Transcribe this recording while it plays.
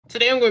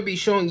Today I'm going to be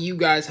showing you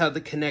guys how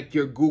to connect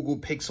your Google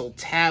Pixel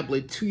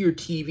tablet to your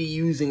TV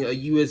using a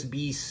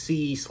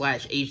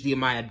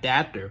USB-C/HDMI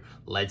adapter.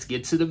 Let's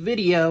get to the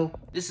video.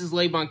 This is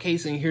Lavon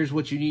Cason. Here's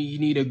what you need. You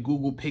need a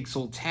Google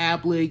Pixel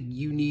tablet.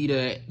 You need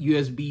a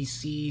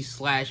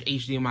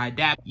USB-C/HDMI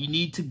adapter. You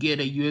need to get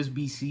a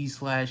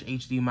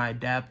USB-C/HDMI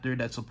adapter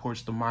that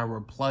supports the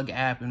MiraPlug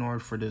app in order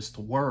for this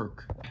to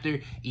work.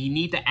 You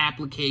need the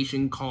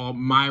application called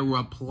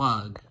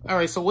MiraPlug. All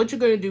right, so what you're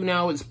going to do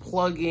now is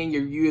plug in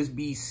your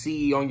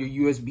USB-C on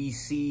your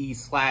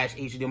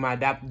USB-C/HDMI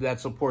adapter that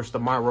supports the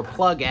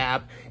MiraPlug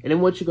app. And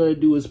then what you're going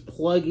to do is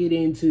plug it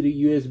into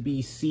the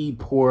USB-C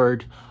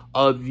port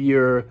of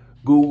your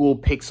Google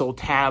Pixel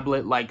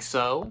tablet like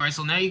so. All right,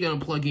 so now you're going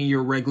to plug in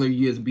your regular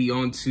USB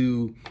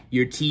onto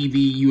your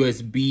TV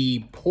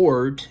USB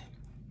port.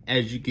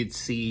 As you can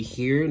see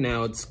here,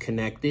 now it's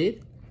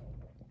connected.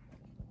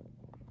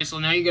 So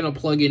now you're going to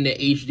plug in the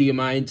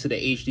HDMI into the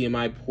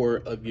HDMI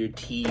port of your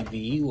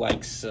TV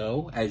like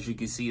so. As you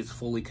can see, it's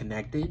fully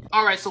connected.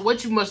 All right, so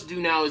what you must do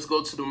now is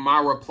go to the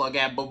MiraPlug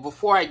app. But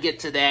before I get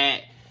to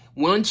that,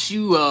 once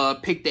you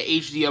pick the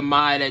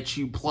HDMI that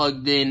you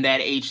plugged in,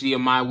 that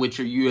HDMI with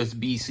your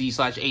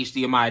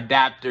USB-C/HDMI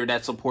adapter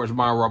that supports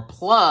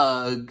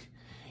MiraPlug,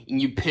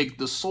 and you pick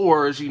the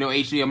source, you know,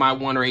 HDMI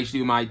 1 or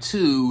HDMI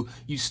 2,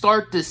 you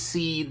start to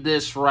see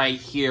this right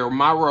here,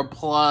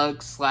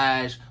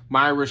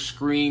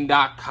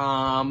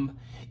 MiraPlug/mirascreen.com.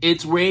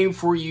 It's waiting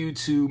for you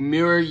to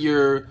mirror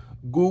your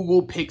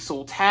Google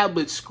Pixel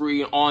tablet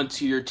screen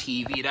onto your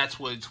TV. That's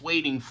what it's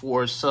waiting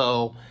for.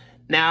 So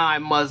now I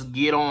must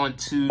get on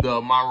to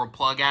the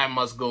MiraPlug. I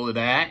must go to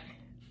that.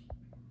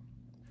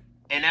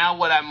 And now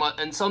what I must,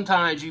 and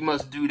sometimes you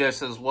must do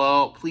this as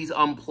well. Please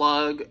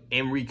unplug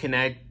and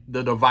reconnect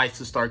the device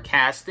to start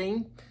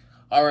casting.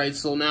 All right,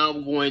 so now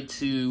I'm going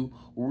to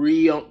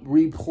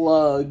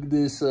replug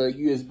this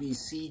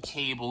USB-C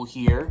cable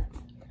here.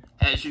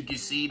 As you can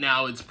see,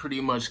 now it's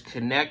pretty much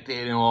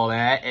connected and all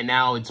that. And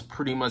now it's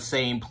pretty much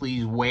saying,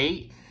 please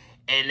wait.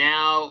 And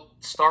now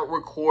start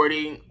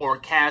recording or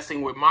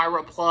casting with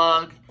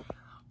MiraPlug.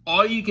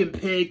 All you can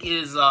pick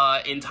is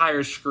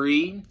entire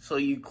screen. So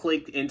you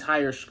click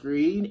entire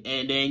screen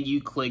and then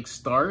you click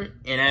start.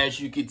 And as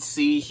you can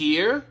see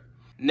here,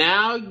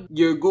 now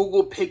your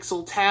Google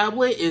Pixel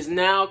tablet is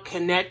now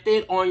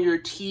connected on your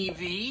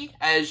TV,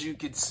 as you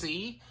can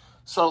see.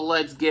 So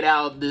let's get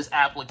out this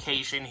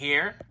application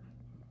here.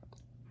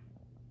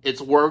 It's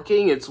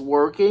working,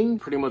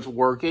 pretty much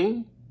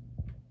working.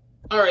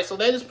 All right, so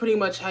that is pretty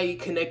much how you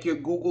connect your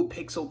Google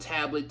Pixel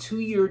tablet to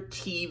your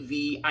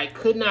TV. I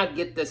could not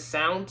get the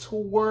sound to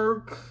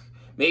work.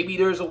 Maybe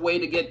there's a way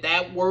to get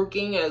that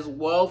working as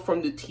well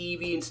from the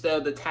TV instead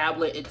of the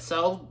tablet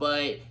itself.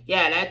 But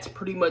yeah, that's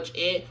pretty much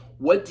it.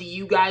 What do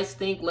you guys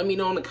think? Let me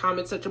know in the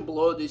comment section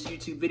below this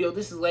YouTube video.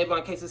 This is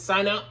Lavon Cason,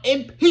 sign out,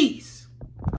 and peace.